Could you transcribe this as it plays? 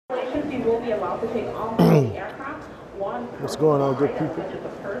You will be allowed to take on board the aircraft. What's going on, good people?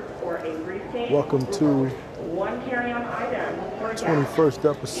 Welcome to one carry-on item.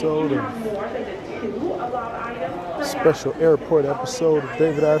 21st episode of special airport episode of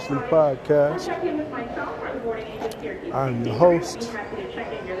David Ashley Podcast. I'm your host,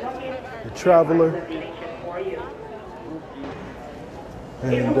 the traveler,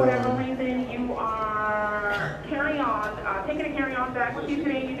 and if for whatever reason you are taking a carry-on back with you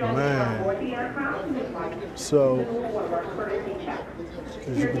today, you don't need to board the aircraft. So,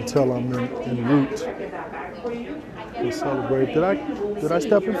 as you can tell, I'm en route to celebrate. Did I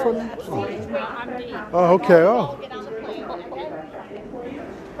step in front of you? Oh, okay. Oh,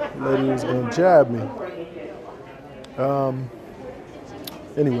 lady was gonna jab me.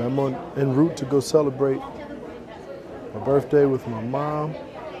 Anyway, I'm en route to go celebrate my birthday with my mom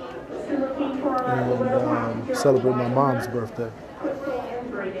and celebrate my mom's birthday.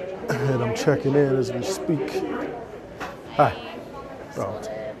 And I'm checking in as we speak. Hi. Oh.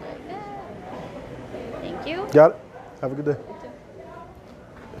 Thank you. Got it? Have a good day.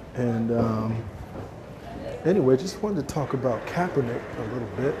 And anyway, just wanted to talk about Kaepernick a little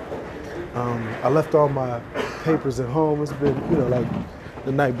bit. I left all my papers at home. It's been, like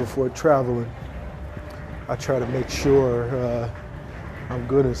the night before traveling. I try to make sure I'm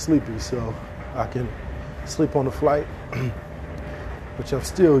good and sleepy so I can sleep on the flight, which I'm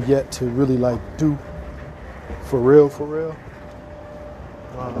still yet to really do for real.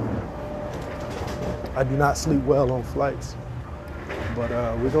 I do not sleep well on flights, but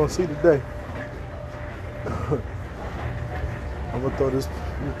we're gonna see today. I'm gonna throw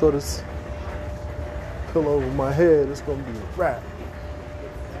this pillow over my head. It's gonna be a wrap.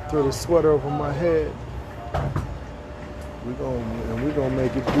 Throw the sweater over my head. We're gonna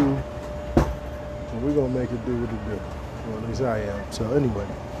make it do. And we're gonna make it do what it do. Well, at least I am. So anyway,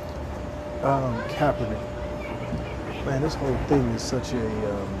 Kaepernick. Man, this whole thing is such a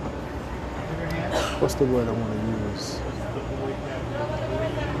what's the word I want to use?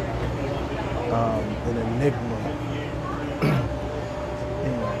 An enigma.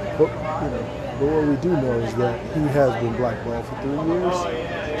 But what we do know is that he has been blackballed for 3 years.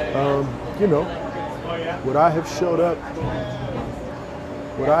 Would I have showed up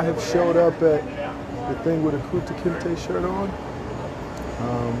at the thing with a Kuta Kinte shirt on?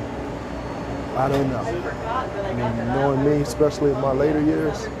 I don't know. I mean, knowing me, especially in my later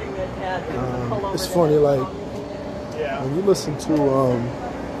years, it's funny, when you listen to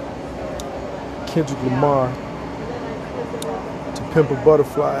Kendrick Lamar, To Pimp a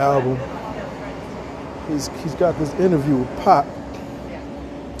Butterfly album, he's got this interview with Pac.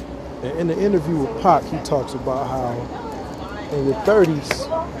 And in the interview with Pac, he talks about how in your 30s,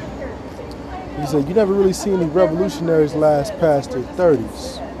 he said, you never really see any revolutionaries last past their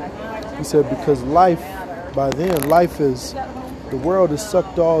 30s. He said, because the world has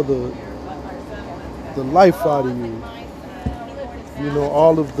sucked all the life out of you.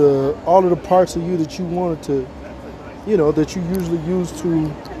 All of the parts of you that you wanted to, that you usually use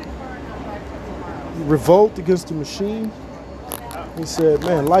to revolt against the machine. He said,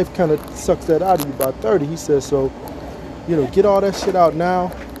 man, life kind of sucks that out of you by 30. He said, so, get all that shit out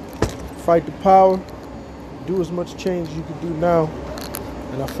now, fight the power, do as much change as you can do now.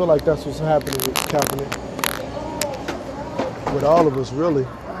 And I feel like that's what's happening with Kaepernick, with all of us, really.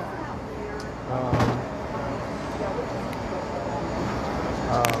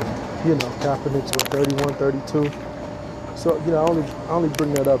 Kaepernick's 31, 32. So, I only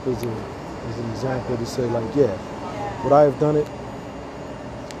bring that up as an example to say, would I have done it?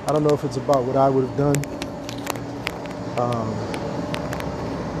 I don't know if it's about what I would have done.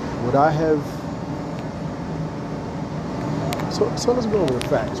 Would I have... So let's go over the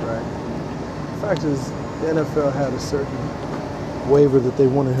facts, right? The fact is, the NFL had a certain waiver that they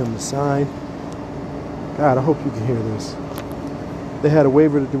wanted him to sign. God, I hope you can hear this. They had a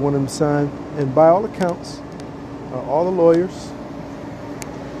waiver that they wanted him to sign, and by all accounts, all the lawyers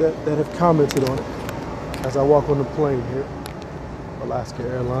that have commented on it, as I walk on the plane here, Alaska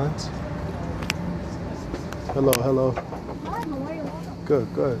Airlines. Hello. Hi, how are you? Good.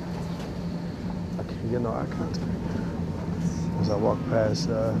 I can't get no eye contact as I walk past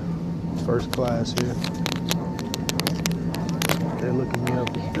first class here. They're looking me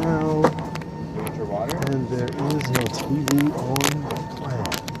up and down. And there is no TV on the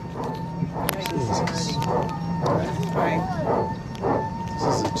plane. Jesus. This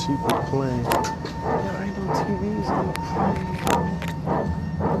is a cheaper plane. There ain't no TVs on the plane.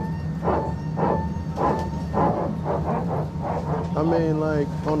 I mean,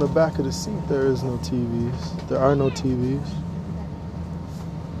 on the back of the seat, there is no TVs. There are no TVs.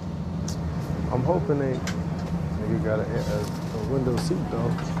 I'm hoping they nigga got a window seat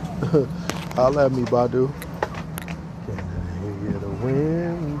though. Holla at me, Badu. Can I get a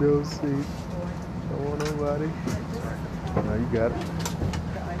window seat? Don't want nobody. No, you got it.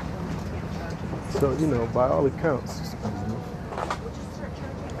 So, you know, by all accounts,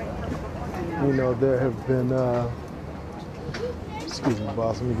 you know, there have been, excuse me,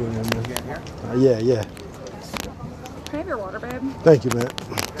 boss, let me get in there. Yeah. Can I have your water, babe? Thank you, man.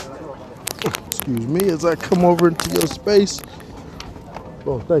 Excuse me as I come over into your space.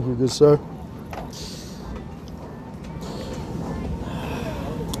 Oh, thank you, good sir.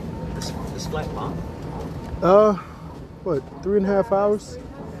 This flight long? What, 3.5 hours?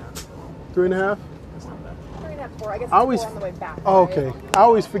 3.5? 3.5, 4. I guess it's I always, 4 on the way back. oh, right? okay. I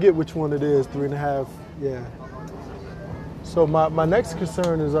always forget which one it is, 3.5, yeah. So my next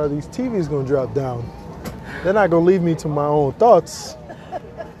concern is, are these TVs gonna drop down? They're not gonna leave me to my own thoughts,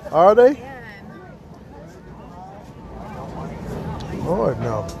 are they? Lord,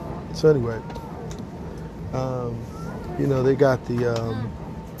 no. So anyway, you know, they got the, No,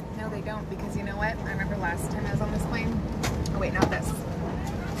 they don't, because you know what? I remember last time I was on this plane. Oh, wait, not this.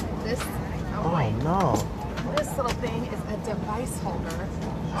 This, oh wait. no. This little thing is a device holder so you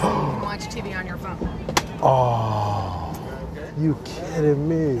can watch TV on your phone. Oh, you kidding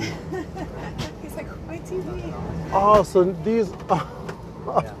me? He's like, my TV. Oh, so these, Those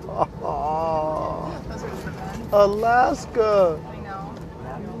are just the fun. Alaska. I know.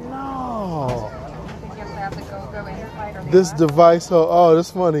 No. I think you have to go in your flight or This device holder, oh,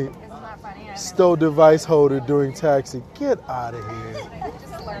 that's funny. It's not funny. Stole device holder during taxi. Get out of here. I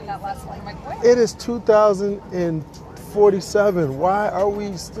just learned that last one. I'm like, what? It is 2047. Why are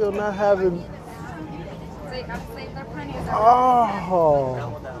we still not having? They're plenty of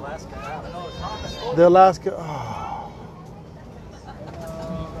Oh, the Alaska. Oh.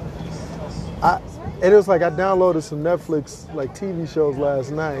 It was like I downloaded some Netflix like TV shows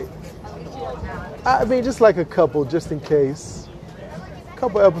last night. I mean, just like a couple, just in case. A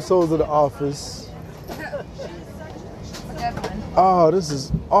couple episodes of The Office. Oh, this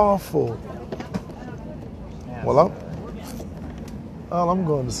is awful. Well, I'm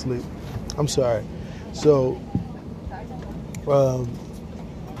going to sleep. I'm sorry. So,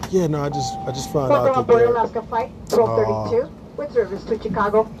 yeah, no, I just found out that aboard Alaska flight 1232 with service to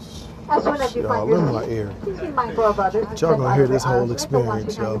Chicago. As soon as you find y'all in your my seat, ear. please be mindful of others. Y'all gonna hear this whole The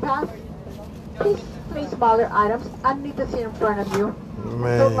experience, yo. Please place smaller items underneath the seat in front of you.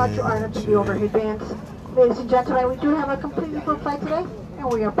 Man, Don't let your items to the overhead bins. Ladies and gentlemen, we do have a completely full flight today, and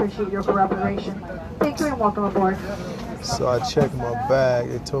we appreciate your cooperation. Thank you and welcome aboard. So I checked my bag.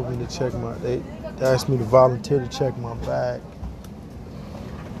 They told me to check my. They asked me to volunteer to check my bag.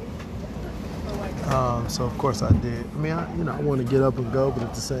 So of course I did. I mean, I want to get up and go, but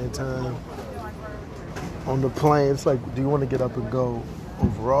at the same time, on the plane, it's like, do you want to get up and go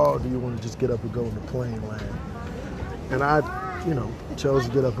overall, or do you want to just get up and go when the plane land? And I, chose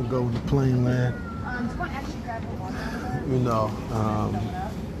to get up and go when the plane land.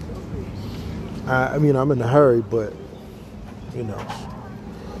 I'm in a hurry, but it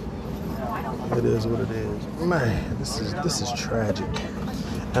is what it is. Man, this is tragic.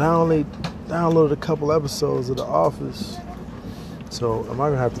 And I only downloaded a couple episodes of The Office, so am I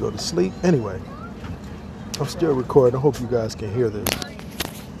gonna have to go to sleep? Anyway, I'm still recording. I hope you guys can hear this.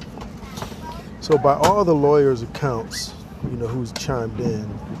 So by all the lawyers' accounts, who's chimed in,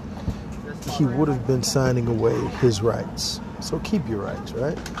 he would have been signing away his rights. So keep your rights,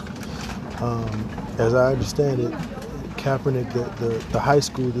 right? As I understand it, Kaepernick, the high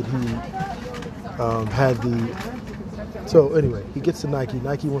school that he had the. So anyway, he gets to Nike.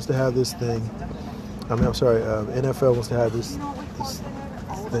 Nike wants to have this thing. NFL wants to have this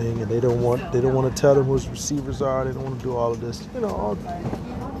thing, and they don't want to tell them who his receivers are. They don't want to do all of this.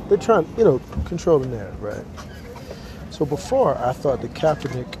 They're trying, control the narrative, right? So before, I thought that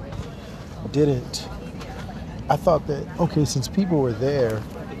Kaepernick didn't. I thought that, okay, since people were there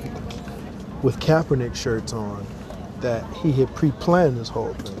with Kaepernick shirts on, that he had pre-planned this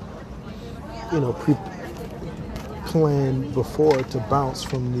whole thing. Planned before to bounce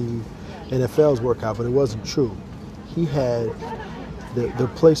from the NFL's workout, but it wasn't true. He had the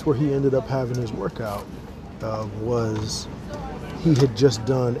place where he ended up having his workout was he had just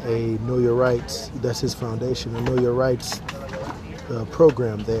done a Know Your Rights. That's his foundation, a Know Your Rights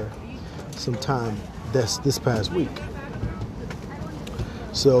program there. Sometime this past week.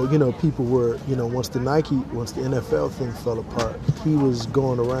 So people were once the NFL thing fell apart, he was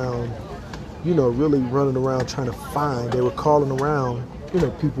going around. Really running around trying to find. They were calling around.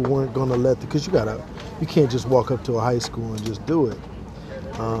 People weren't going to because you can't just walk up to a high school and just do it.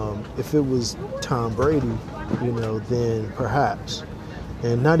 If it was Tom Brady, you know, then perhaps.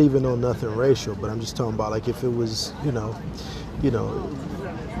 And not even on nothing racial, but I'm just talking about like if it was, you know,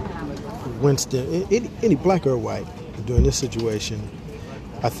 Winston, any black or white during this situation.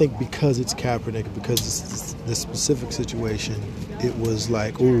 I think because it's Kaepernick, because it's this specific situation, it was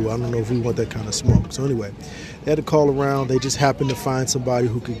like, ooh, I don't know if we want that kind of smoke. So anyway, they had to call around. They just happened to find somebody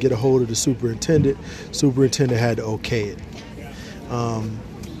who could get a hold of the superintendent. Superintendent had to okay it.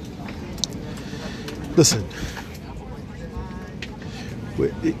 Listen,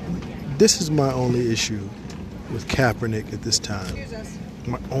 this is my only issue with Kaepernick at this time.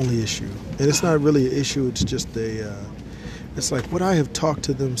 My only issue. And it's not really an issue, it's just it's like what I have talked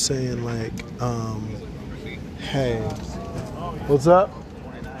to them saying, like, hey, what's up?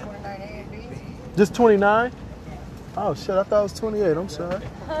 29A. Just 29? Oh shit, I thought it was 28. I'm sorry.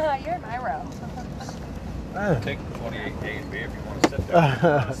 You're in my row. Take 28A and B if you want to sit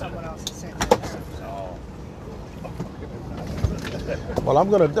there. Someone else is sitting there. Well, I'm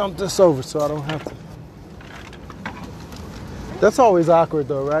gonna dump this over so I don't have to. That's always awkward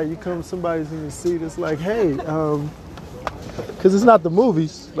though, right? You come, somebody's in your seat, it's like, hey, because it's not the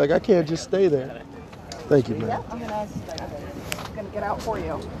movies. Like, I can't just stay there. Thank you, man. Yeah, I'm gonna get out for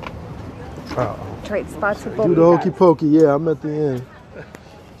you. Uh-oh. Trade spots with Do both the you hokey guys. pokey, yeah, I'm at the end.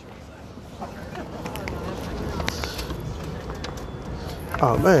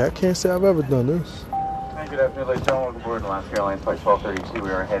 Oh man, I can't say I've ever done this. Good afternoon, ladies and gentlemen. Welcome aboard Alaska Airlines Flight 1232. We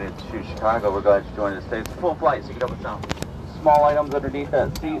are headed to Chicago. We're glad you joined us today. It's a full flight, so you can double down. Small items underneath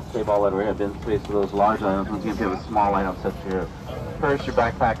that seat. Save all that overhead bin space for those large items. Once again, if you have a small item such as your purse, your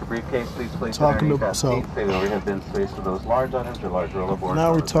backpack, or briefcase, please place it underneath that seat. Save the overhead bin space for those large items, your large rollerboard.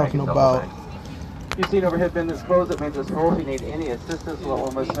 Now we're talking about. If you see an overhead bin that's closed, it means it's full. If you need any assistance,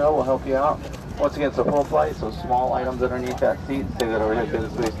 let us know. We'll help you out. Once again, it's a full flight, so small items underneath that seat. Save that overhead bin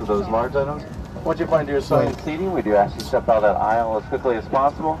space for those large items. Once you find your assigned seating, we do ask you to step out of that aisle as quickly as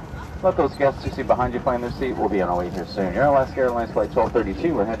possible. Let those guests you see behind you find their seat. We'll be on our way here soon. You're on Alaska Airlines Flight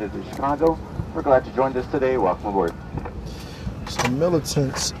 1232. We're headed to Chicago. We're glad you joined us today. Welcome aboard. So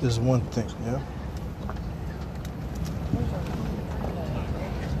militants is one thing, yeah?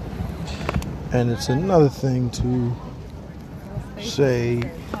 And it's another thing to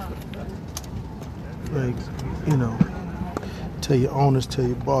say, like, you know, tell your owners, tell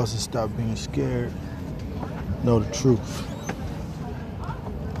your bosses, stop being scared. Know the truth.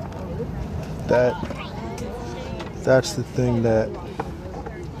 That's the thing that,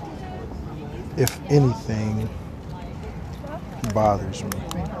 if anything, bothers me.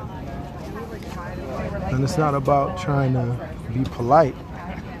 And it's not about trying to be polite,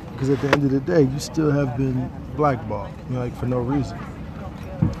 because at the end of the day, you still have been blackballed, you know, like for no reason.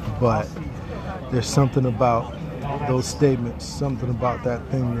 But there's something about those statements, something about that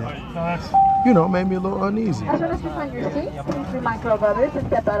thing that, you know, made me a little uneasy. As soon as you find your seat, please be mindful of others and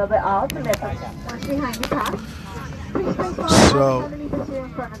step out of the aisle to let those behind you pass. Please place all So, underneath the seat in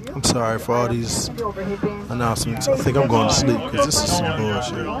front of you. I'm sorry for all these And the overhead bins. announcements. I think I'm going to sleep because this is some We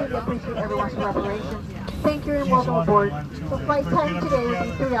bullshit. appreciate everyone's cooperation. Thank you and welcome aboard. The flight time today will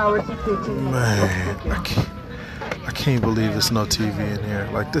be 3 hours and 15 minutes. Man, I can't believe there's no TV in here.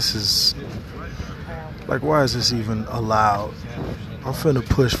 Like, this is, like, why is this even allowed? I'm finna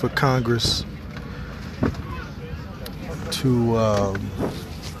push for Congress to,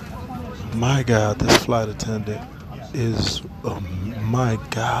 my God, this flight attendant is, oh my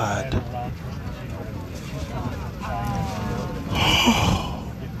God.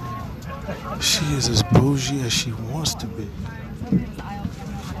 She is as bougie as she wants to be.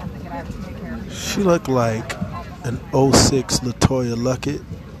 She looked like an 06 LaToya Luckett,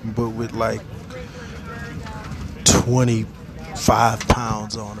 but with like 25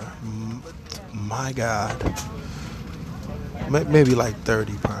 pounds on her. My God. Maybe like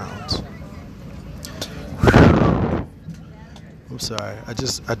 30 pounds. I'm sorry. I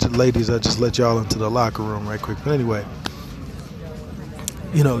just ladies, I just let y'all into the locker room right quick. But anyway,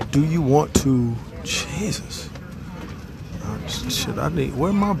 you know, do you want to, Jesus. Shit,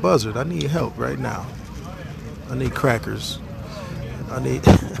 where's my buzzard? I need help right now. I need crackers. I need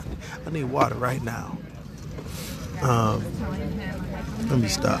water right now. Let me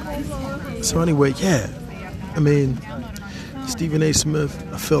stop. So anyway, yeah. I mean, Stephen A. Smith,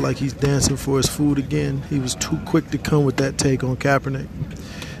 I feel like he's dancing for his food again. He was too quick to come with that take on Kaepernick.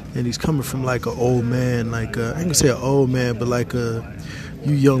 And he's coming from like an old man, like I ain't gonna say an old man, but like you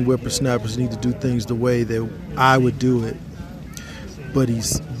young whippersnappers need to do things the way that I would do it. But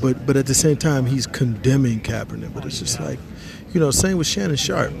but at the same time he's condemning Kaepernick. But it's just like, you know, same with Shannon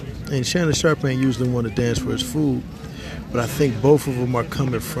Sharp. And Shannon Sharp ain't usually want to dance for his food. but I think both of them are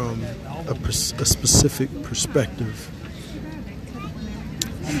coming from a specific perspective.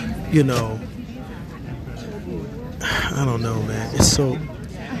 You know, I don't know, man. It's so.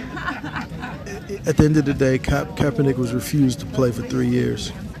 At the end of the day, Kaepernick was refused to play for 3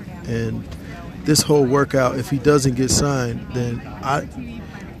 years, and this whole workout, if he doesn't get signed, then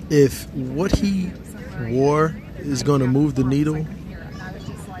if what he wore is going to move the needle,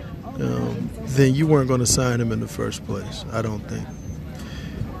 then you weren't going to sign him in the first place. I don't think.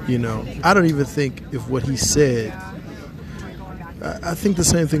 You know, I don't even think if what he said. I think the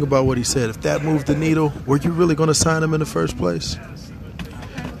same thing about what he said. If that moved the needle, were you really going to sign him in the first place?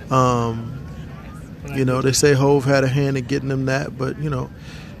 You know, they say Hove had a hand in getting him that, but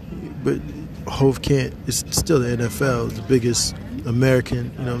Hove can't. It's still the NFL, it's the biggest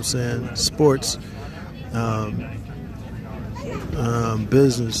American, you know what I'm saying, sports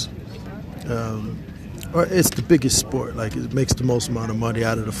business. Or it's the biggest sport. Like, it makes the most amount of money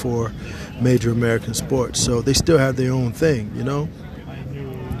out of the 4 major American sports. So they still have their own thing, you know?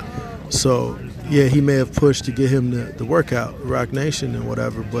 So, yeah, he may have pushed to get him the workout, Rock Nation and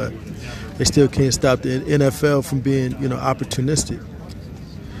whatever, but they still can't stop the NFL from being, you know, opportunistic.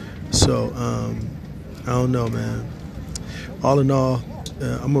 So, I don't know, man. All in all,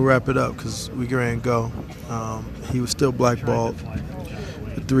 I'm going to wrap it up because we can't go. He was still blackballed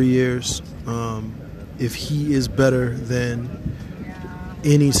for 3 years. If he is better than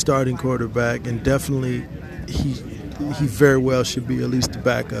any starting quarterback, and definitely he very well should be at least the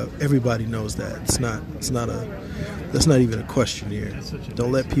backup. Everybody knows that. That's not even a question here.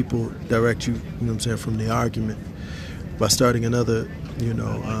 Don't let people direct you, you know what I'm saying, from the argument by starting another, you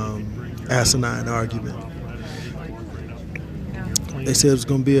know, asinine argument. They said it was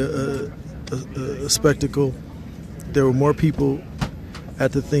going to be a spectacle. There were more people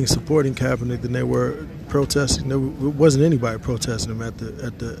at the thing supporting Kaepernick than they were protesting. There wasn't anybody protesting him at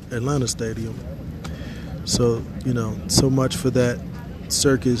the Atlanta stadium. So, you know, so much for that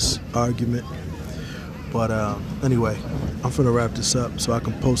circus argument. But anyway, I'm finna wrap this up so I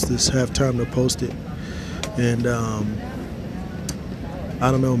can post this. Have time to post it. And I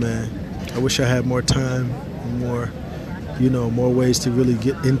don't know, man. I wish I had more time, more ways to really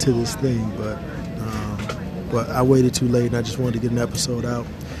get into this thing. But I waited too late, and I just wanted to get an episode out.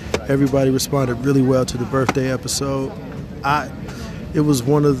 Everybody responded really well to the birthday episode. It was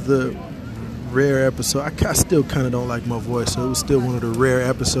one of the rare episodes. I still kind of don't like my voice, so it was still one of the rare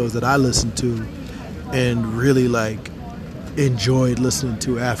episodes that I listened to and really enjoyed listening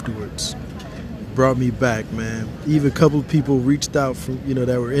to afterwards. Brought me back, man. Even a couple of people reached out from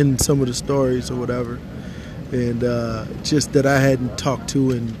that were in some of the stories or whatever, and just that I hadn't talked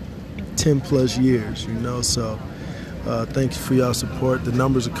to in 10 plus years, so thanks for y'all support. The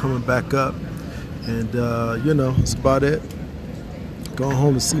numbers are coming back up, and that's about it. Going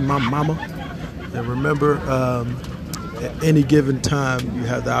home to see my mama, and remember, at any given time you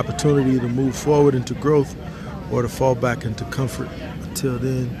have the opportunity to move forward into growth or to fall back into comfort. Until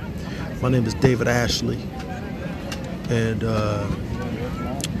then, my name is David Ashley, and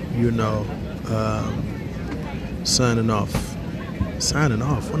signing off. Signing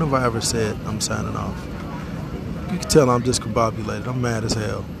off. When have I ever said I'm signing off? You can tell I'm discombobulated. I'm mad as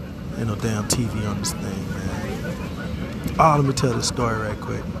hell. Ain't no damn TV on this thing, man. Oh, let me tell this story right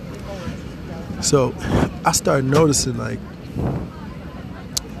quick. So, I started noticing,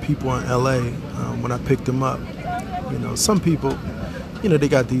 people in LA, when I picked them up, some people, they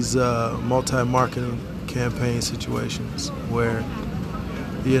got these multi-marketing campaign situations where,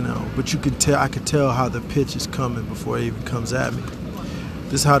 but you can tell, I could tell how the pitch is coming before it even comes at me.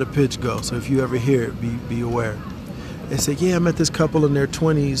 This is how the pitch goes. So if you ever hear it, be aware. They say, yeah, I met this couple in their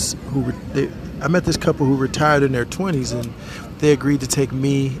 20s who retired in their 20s, and they agreed to take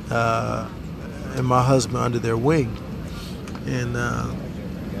me and my husband under their wing. And I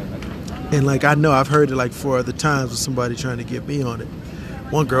know I've heard it 4 other times with somebody trying to get me on it.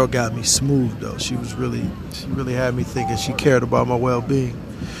 One girl got me smooth though. She really had me thinking she cared about my well-being,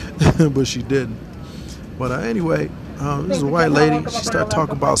 but she didn't. But anyway, this is a white lady. She started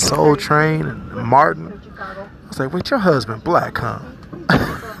talking about Soul Train and Martin. I was like, wait, your husband black, huh?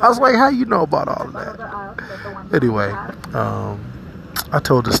 I was like, how you know about all of that? Anyway, I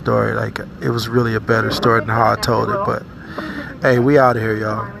told the story it was really a better story than how I told it. But hey, we out of here,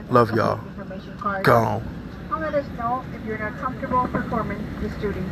 y'all. Love y'all. Gone. Let us know if you're not comfortable performing this duty.